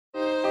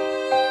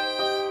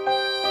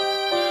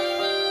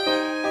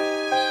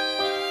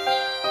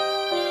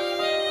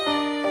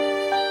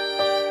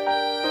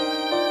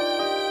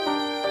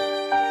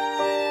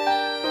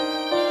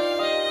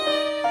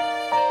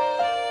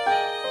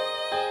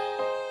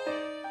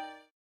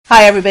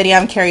Hi everybody,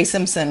 I'm Kari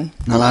Simpson.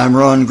 And I'm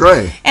Ron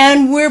Gray.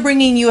 And we're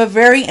bringing you a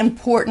very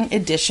important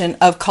edition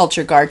of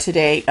Culture Guard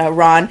today,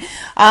 Ron.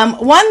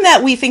 One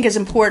that we think is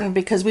important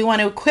because we want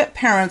to equip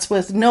parents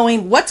with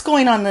knowing what's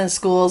going on in the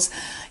schools.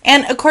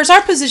 And of course,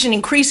 our position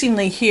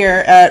increasingly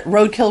here at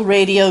Roadkill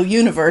Radio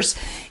Universe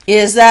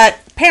is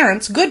that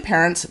parents, good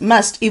parents,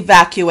 must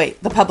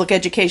evacuate the public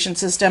education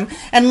system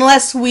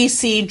unless we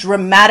see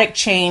dramatic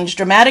change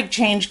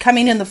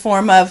coming in the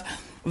form of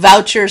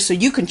vouchers so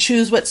you can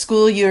choose what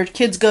school your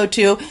kids go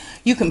to.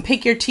 You can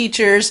pick your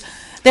teachers.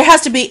 There has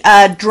to be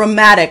a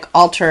dramatic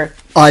alter.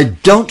 I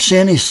don't see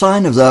any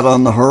sign of that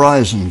on the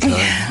horizon, Kari.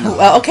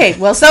 Well, okay.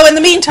 Well, so in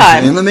the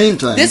meantime,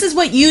 this is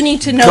what you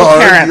need to know,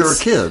 guard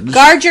parents. Your kids.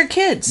 Guard your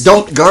kids.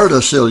 Don't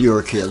guard-a-sill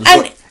your kids.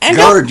 And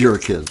guard your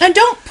kids. And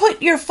don't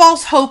put your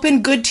false hope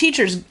in good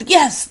teachers.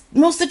 Yes,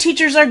 most of the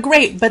teachers are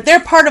great, but they're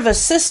part of a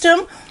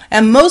system,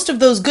 and most of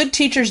those good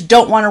teachers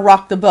don't want to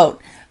rock the boat.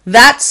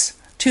 That's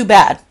too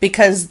bad,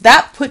 because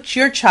that puts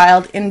your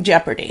child in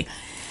jeopardy.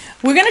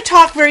 We're going to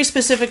talk very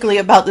specifically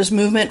about this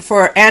movement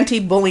for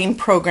anti-bullying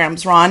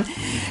programs, Ron,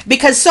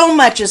 because so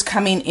much is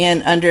coming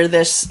in under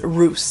this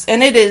roof.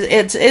 And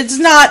it's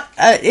not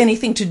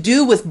anything to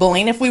do with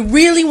bullying. If we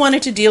really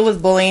wanted to deal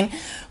with bullying,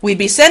 we'd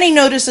be sending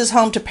notices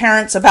home to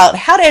parents about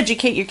how to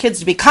educate your kids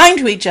to be kind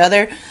to each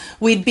other.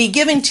 We'd be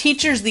giving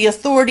teachers the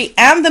authority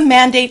and the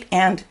mandate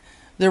and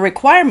the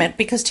requirement,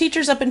 because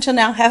teachers up until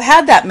now have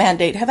had that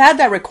mandate, have had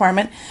that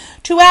requirement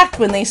to act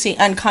when they see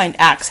unkind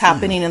acts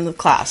happening in the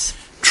class.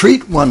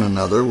 Treat one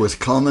another with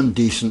common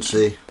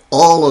decency.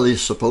 All of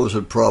these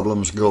supposed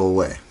problems go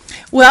away.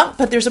 Well,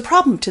 but there's a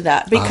problem to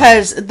that,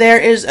 because there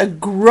is a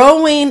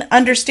growing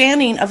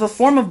understanding of a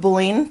form of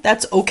bullying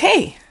that's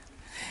okay.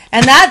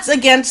 And that's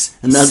against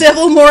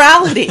civil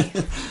morality.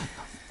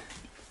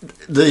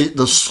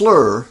 The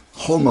slur,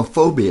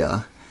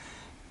 homophobia,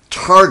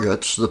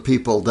 targets the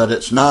people that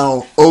it's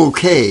now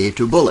okay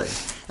to bully.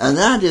 And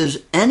that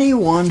is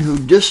anyone who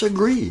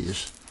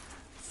disagrees,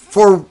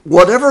 for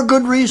whatever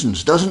good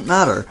reasons, doesn't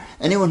matter,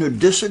 anyone who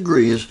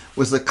disagrees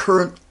with the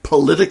current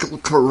political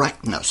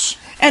correctness.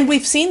 And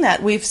we've seen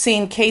that. We've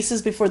seen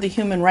cases before the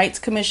Human Rights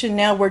Commission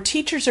now where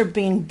teachers are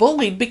being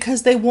bullied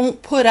because they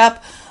won't put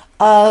up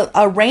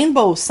a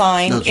rainbow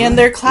sign in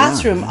their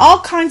classroom. Yeah.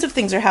 All kinds of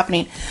things are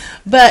happening.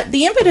 But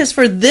the impetus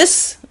for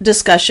this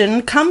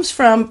discussion comes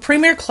from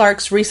Premier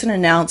Clark's recent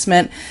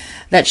announcement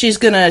that she's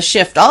going to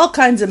shift all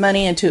kinds of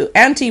money into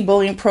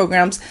anti-bullying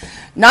programs.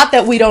 Not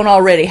that we don't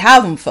already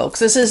have them, folks.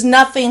 This is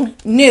nothing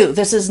new.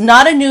 This is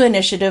not a new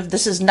initiative.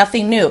 This is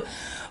nothing new.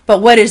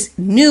 But what is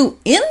new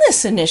in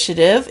this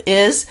initiative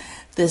is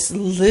this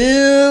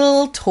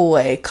little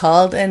toy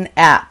called an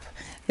app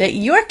that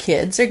your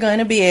kids are going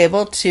to be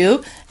able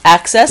to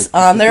access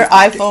on their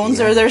iPhones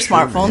or their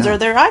smartphones or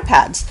their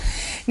iPads.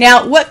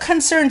 Now, what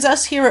concerns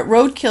us here at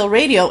Roadkill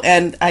Radio,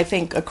 and I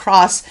think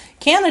across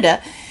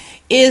Canada,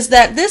 is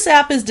that this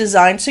app is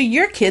designed so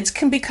your kids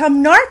can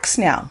become narcs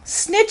now,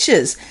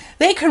 snitches.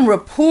 They can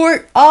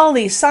report all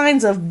these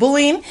signs of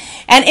bullying.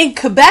 And in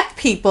Quebec,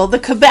 people, the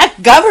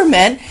Quebec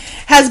government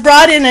has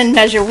brought in a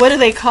measure. What do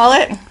they call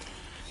it?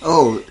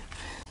 Oh,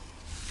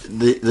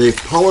 the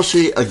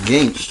policy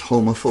against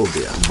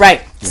homophobia.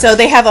 Right. Yeah. So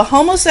they have a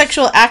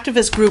homosexual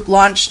activist group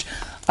launched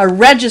a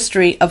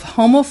registry of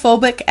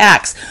homophobic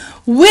acts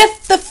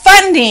with the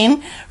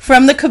funding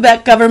from the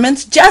Quebec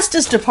government's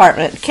Justice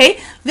Department. Okay?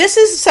 This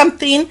is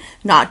something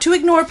not to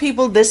ignore,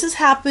 people. This is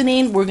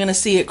happening. We're going to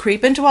see it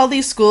creep into all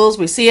these schools.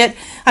 We see it.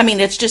 I mean,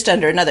 it's just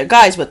under another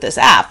guise with this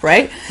app,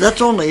 right?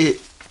 That's only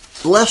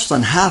less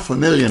than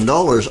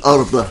 $500,000 out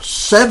of the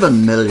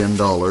 $7 million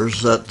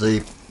that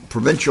the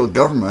provincial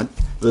government,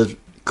 the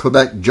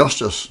Quebec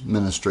Justice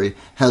Ministry,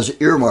 has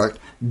earmarked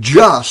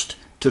just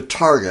to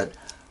target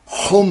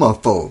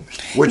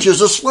homophobes, which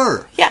is a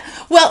slur. Yeah.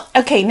 Well,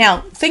 okay,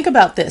 now think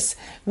about this.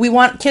 We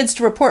want kids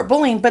to report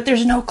bullying, but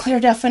there's no clear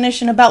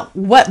definition about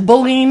what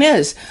bullying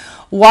is.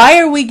 Why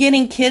are we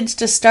getting kids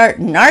to start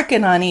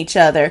narking on each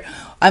other?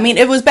 I mean,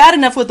 it was bad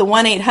enough with the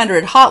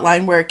 1-800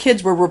 hotline where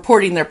kids were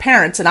reporting their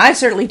parents, and I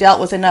certainly dealt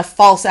with enough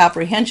false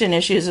apprehension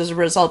issues as a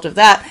result of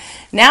that.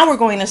 Now we're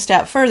going a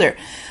step further.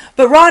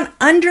 But Ron,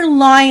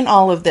 underlying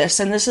all of this,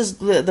 and this is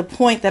the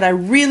point that I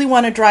really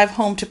want to drive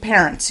home to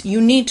parents,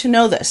 you need to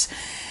know this.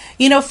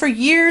 You know, for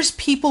years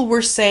people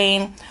were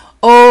saying,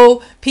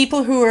 oh,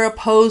 people who are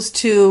opposed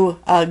to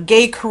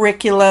gay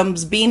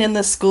curriculums being in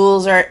the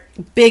schools are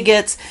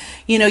bigots.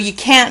 You know, you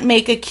can't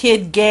make a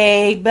kid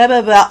gay, blah,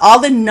 blah, blah. All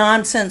the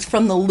nonsense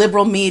from the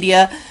liberal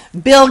media,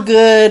 Bill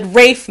Good,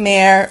 Rafe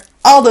Mayer,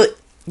 all the,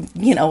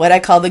 you know, what I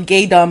call the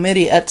gay dumb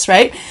idiots,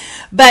 right?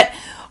 But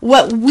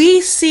what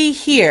we see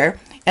here,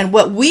 and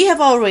what we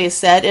have always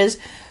said, is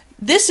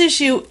this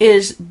issue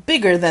is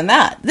bigger than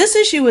that. This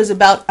issue is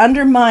about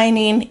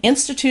undermining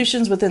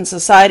institutions within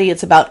society.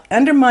 It's about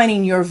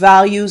undermining your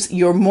values,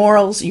 your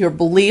morals, your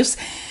beliefs.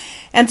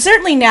 And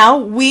certainly now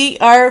we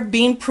are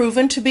being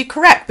proven to be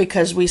correct,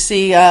 because we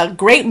see a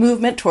great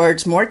movement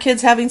towards more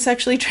kids having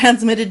sexually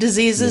transmitted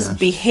diseases,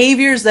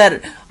 behaviors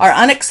that are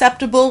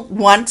unacceptable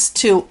once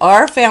to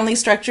our family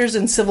structures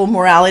and civil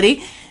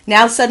morality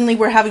Now suddenly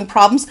we're having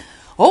problems.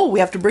 Oh, we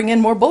have to bring in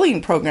more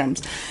bullying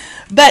programs.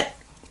 But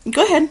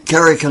go ahead.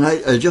 Kari, can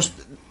I just,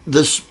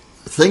 this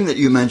thing that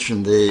you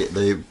mentioned,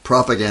 the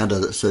propaganda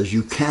that says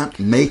you can't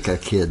make a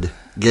kid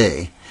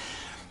gay,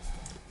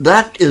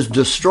 that is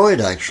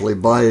destroyed actually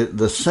by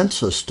the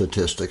census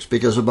statistics,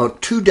 because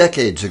about 2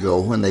 decades ago,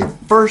 when they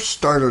first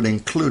started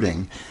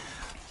including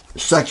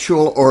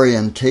sexual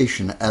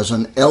orientation as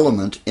an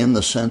element in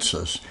the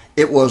census,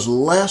 it was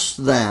less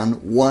than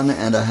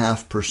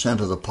 1.5%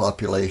 of the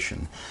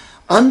population.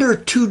 Under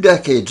 2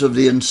 decades of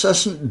the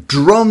incessant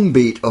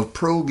drumbeat of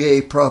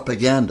pro-gay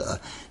propaganda,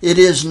 it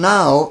is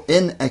now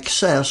in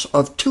excess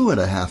of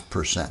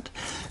 2.5%.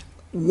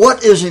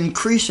 What is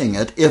increasing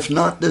it, if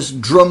not this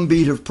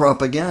drumbeat of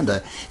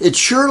propaganda? It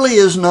surely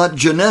is not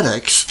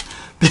genetics,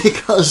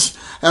 because,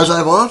 as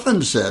I've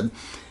often said,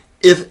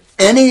 if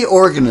any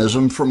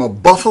organism from a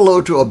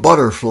buffalo to a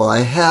butterfly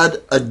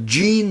had a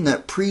gene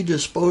that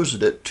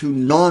predisposed it to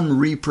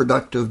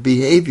non-reproductive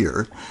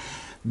behavior,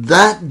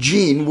 that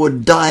gene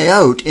would die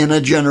out in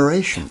a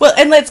generation. Well,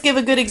 and let's give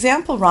a good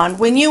example, Ron.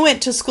 When you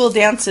went to school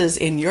dances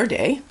in your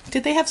day,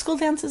 did they have school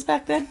dances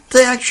back then?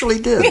 They actually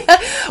did.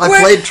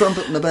 I played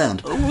trumpet in the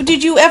band.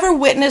 Did you ever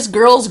witness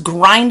girls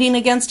grinding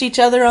against each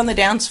other on the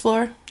dance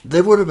floor?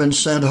 They would have been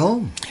sent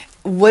home.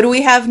 What do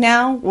we have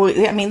now?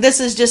 I mean, this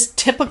is just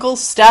typical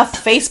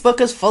stuff. Facebook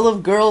is full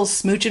of girls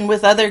smooching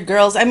with other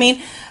girls. I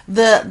mean,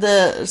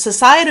 the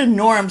societal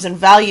norms and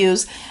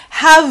values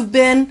have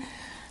been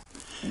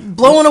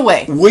blown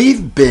away.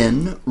 We've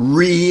been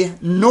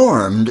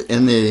re-normed,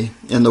 in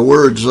the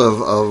words of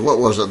what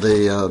was it,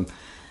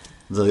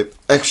 the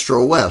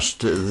Extra West.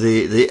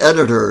 The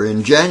editor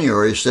in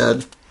January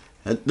said,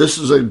 this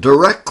is a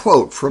direct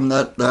quote from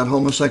that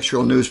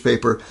homosexual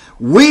newspaper,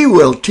 "We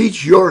will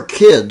teach your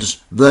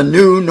kids the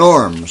new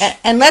norms."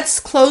 And let's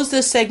close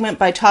this segment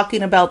by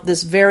talking about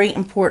this very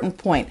important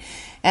point.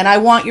 And I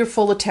want your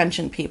full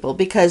attention, people,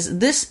 because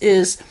this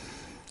is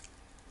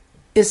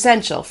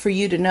essential for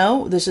you to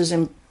know. This is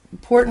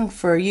important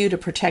for you to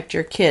protect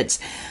your kids.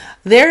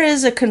 There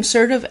is a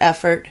concerted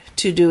effort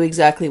to do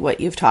exactly what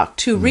you've talked,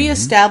 to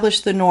reestablish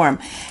the norm.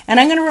 And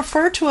I'm going to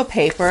refer to a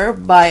paper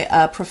by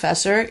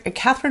Professor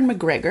Catherine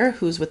McGregor,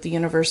 who's with the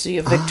University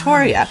of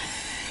Victoria.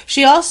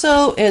 She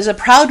also is a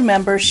proud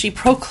member. She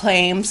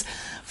proclaims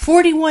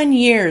 41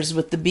 years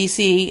with the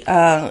BC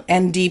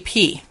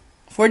NDP.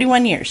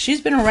 41 years.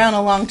 She's been around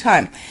a long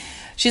time.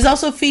 She's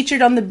also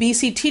featured on the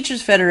BC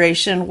Teachers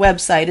Federation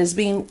website as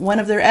being one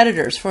of their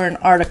editors for an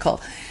article.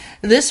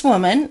 This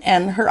woman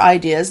and her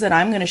ideas that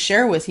I'm going to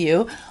share with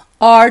you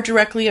are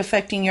directly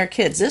affecting your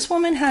kids. This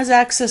woman has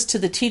access to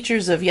the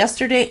teachers of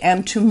yesterday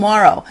and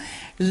tomorrow.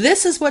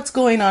 This is what's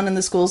going on in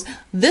the schools.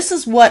 This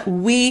is what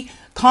we,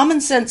 common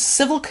sense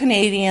civil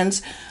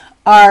Canadians,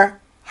 are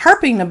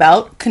harping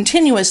about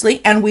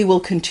continuously, and we will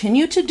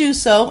continue to do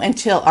so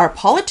until our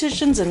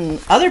politicians and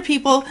other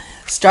people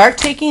start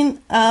taking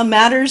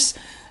matters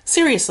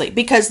seriously,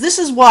 because this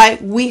is why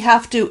we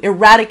have to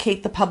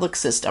eradicate the public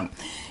system.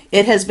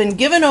 It has been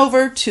given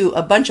over to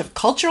a bunch of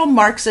cultural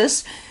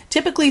Marxists,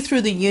 typically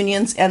through the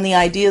unions and the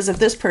ideas of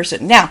this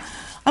person. Now,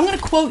 I'm going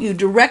to quote you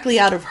directly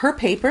out of her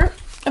paper,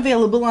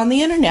 available on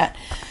the internet.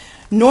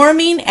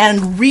 Norming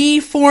and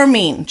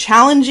Reforming,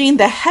 Challenging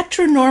the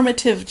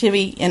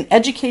Heteronormativity in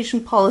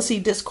Education Policy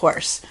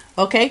Discourse.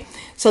 Okay?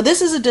 So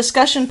this is a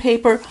discussion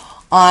paper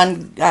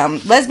on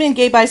lesbian,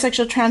 gay,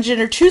 bisexual,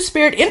 transgender,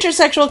 two-spirit,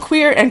 intersexual,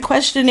 queer, and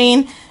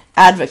questioning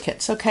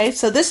advocates. Okay,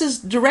 so this is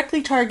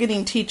directly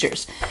targeting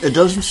teachers. It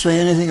doesn't say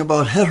anything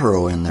about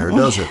hetero in there,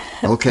 does it?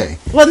 Okay.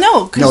 Well,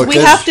 no, because we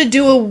have to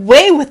do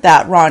away with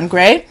that, Ron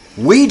Gray.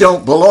 We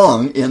don't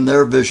belong in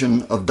their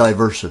vision of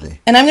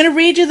diversity. And I'm going to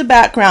read you the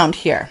background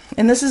here.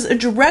 And this is a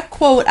direct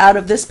quote out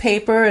of this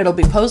paper. It'll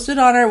be posted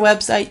on our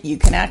website. You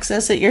can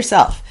access it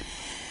yourself.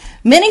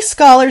 Many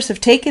scholars have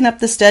taken up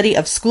the study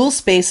of school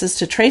spaces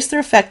to trace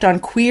their effect on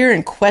queer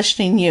and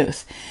questioning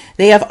youth.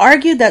 They have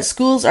argued that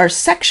schools are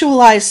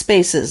sexualized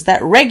spaces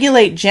that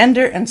regulate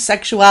gender and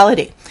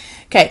sexuality.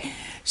 Okay,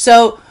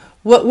 so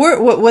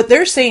what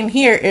they're saying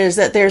here is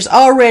that there's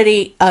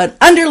already an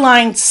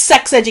underlying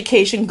sex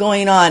education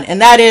going on, and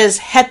that is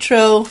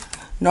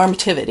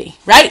heteronormativity,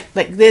 right?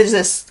 Like there's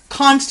this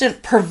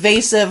constant,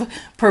 pervasive,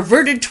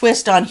 perverted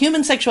twist on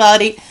human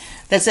sexuality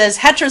that says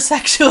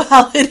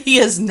heterosexuality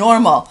is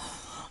normal.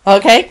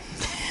 Okay?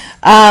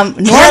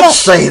 Can't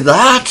say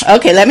that.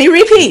 Okay, let me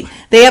repeat.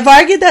 They have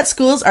argued that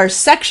schools are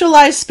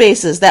sexualized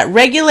spaces that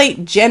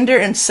regulate gender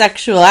and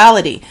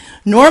sexuality,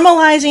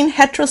 normalizing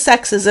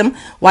heterosexism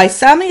while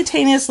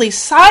simultaneously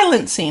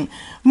silencing,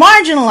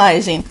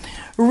 marginalizing,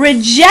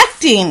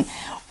 rejecting,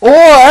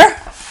 or,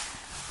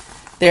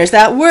 there's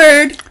that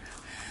word,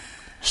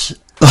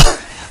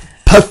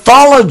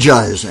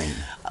 pathologizing.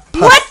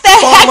 What the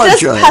heck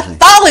does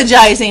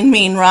pathologizing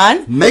mean,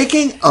 Ron?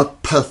 Making a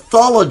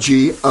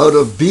pathology out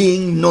of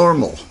being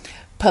normal.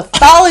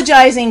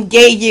 Pathologizing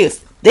gay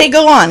youth. They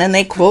go on and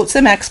they quote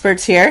some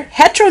experts here.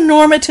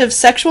 Heteronormative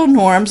sexual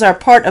norms are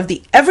part of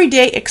the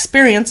everyday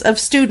experience of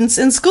students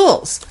in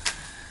schools.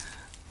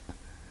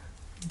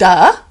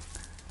 Duh.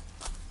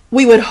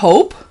 We would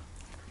hope.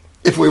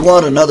 If we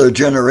want another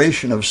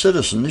generation of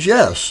citizens,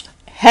 yes.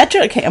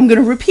 Okay, I'm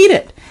going to repeat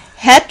it.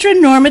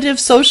 Heteronormative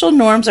social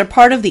norms are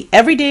part of the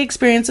everyday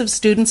experience of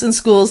students in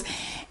schools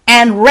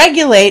and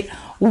regulate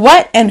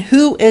what and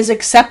who is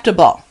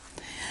acceptable.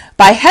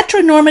 By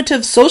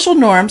heteronormative social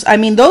norms, I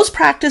mean those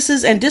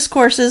practices and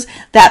discourses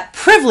that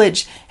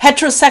privilege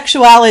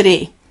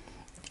heterosexuality.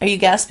 Are you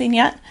gasping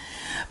yet?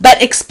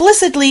 But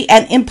explicitly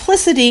and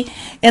implicitly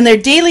in their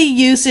daily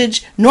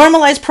usage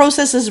normalize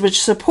processes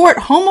which support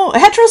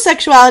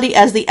heterosexuality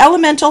as the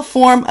elemental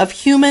form of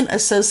human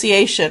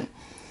association.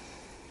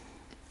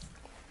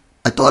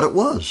 I thought it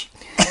was.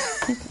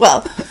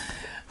 Well,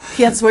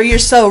 that's where you're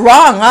so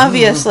wrong,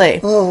 obviously.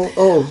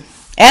 Oh.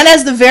 And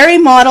as the very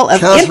model of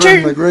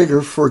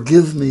McGregor,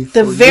 forgive me.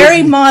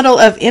 Model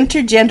of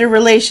intergender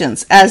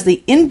relations as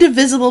the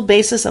indivisible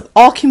basis of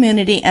all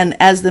community and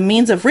as the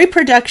means of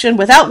reproduction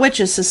without which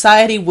a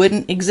society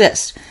wouldn't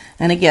exist.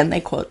 And again,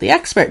 they quote the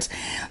experts.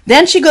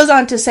 Then she goes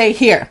on to say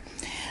here,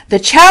 the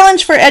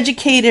challenge for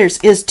educators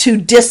is to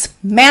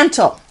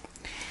dismantle.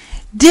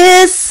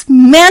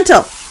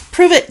 Dismantle.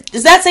 Prove it.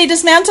 Does that say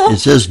dismantle? It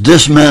says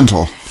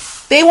dismantle.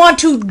 They want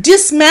to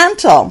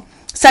dismantle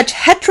such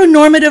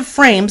heteronormative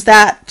frames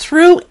that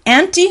through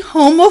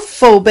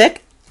anti-homophobic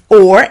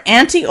or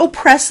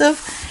anti-oppressive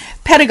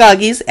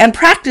pedagogies and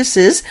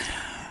practices,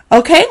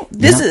 okay,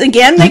 this is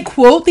again, they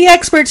quote the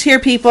experts here,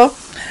 people,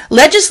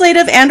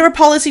 legislative and or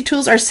policy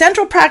tools are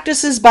central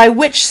practices by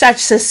which such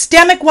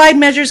systemic-wide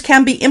measures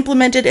can be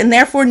implemented and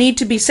therefore need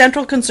to be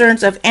central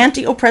concerns of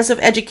anti-oppressive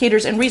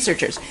educators and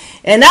researchers.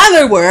 In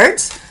other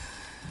words,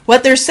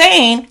 what they're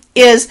saying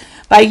is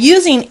by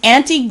using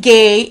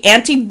anti-gay,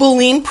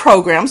 anti-bullying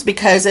programs,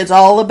 because it's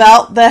all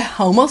about the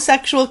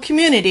homosexual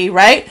community,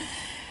 right?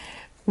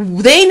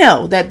 They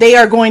know that they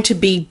are going to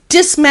be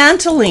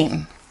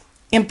dismantling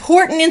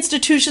important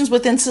institutions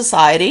within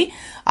society,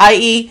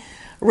 i.e.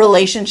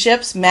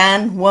 relationships,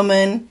 man,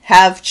 woman,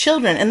 have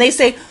children. And they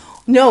say,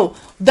 no,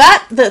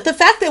 that the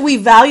fact that we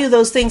value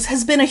those things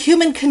has been a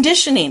human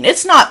conditioning.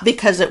 It's not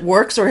because it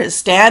works or has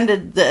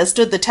stood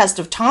the test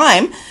of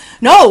time.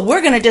 No,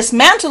 we're going to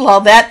dismantle all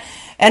that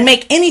and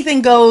make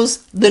anything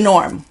goes the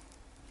norm.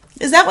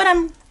 Is that what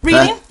I'm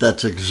reading?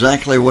 That's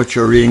exactly what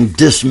you're reading.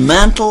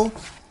 Dismantle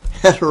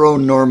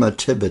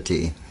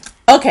heteronormativity.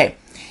 Okay.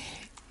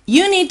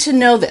 You need to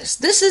know this.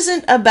 This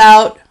isn't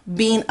about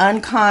being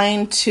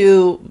unkind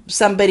to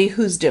somebody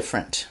who's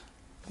different.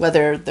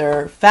 Whether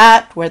they're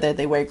fat, whether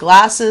they wear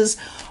glasses,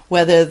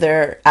 whether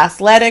they're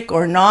athletic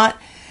or not.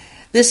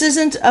 This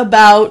isn't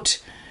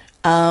about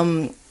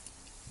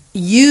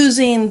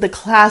using the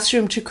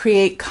classroom to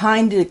create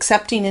kind,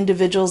 accepting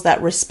individuals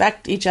that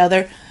respect each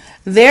other.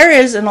 There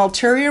is an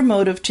ulterior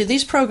motive to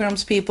these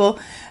programs, people,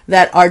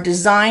 that are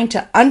designed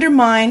to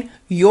undermine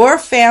your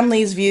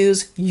family's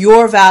views,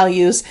 your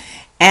values,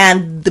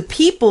 and the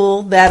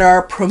people that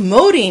are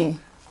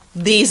promoting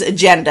these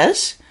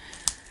agendas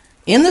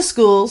in the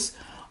schools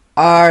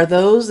are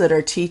those that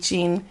are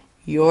teaching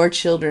your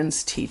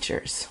children's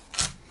teachers.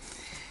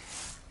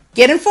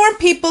 Get informed,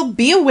 people.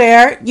 Be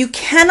aware. You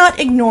cannot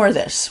ignore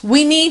this.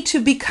 We need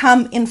to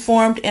become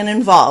informed and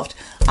involved.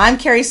 I'm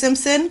Kari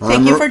Simpson.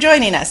 Thank you for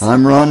joining us.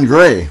 I'm Ron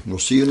Gray. We'll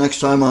see you next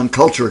time on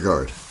Culture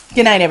Guard.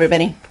 Good night,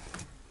 everybody.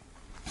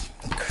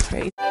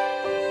 Crazy.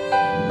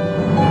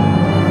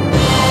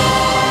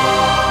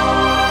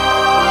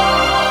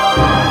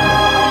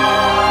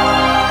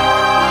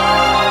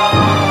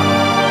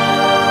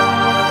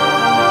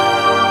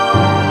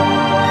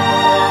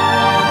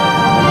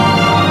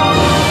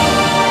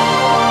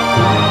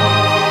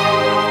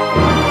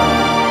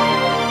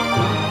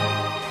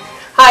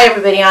 Hi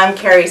everybody, I'm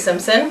Kari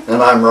Simpson.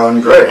 And I'm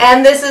Ron Gray.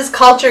 And this is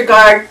Culture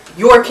Guard,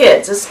 Your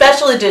Kids, a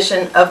special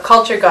edition of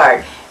Culture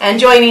Guard. And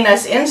joining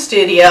us in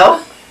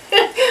studio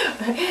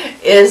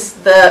is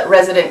the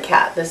resident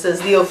cat. This is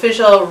the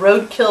official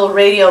Roadkill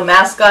Radio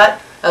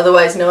mascot,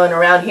 otherwise known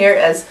around here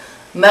as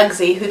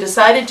Mugsy, who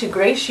decided to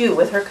grace you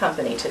with her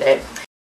company today.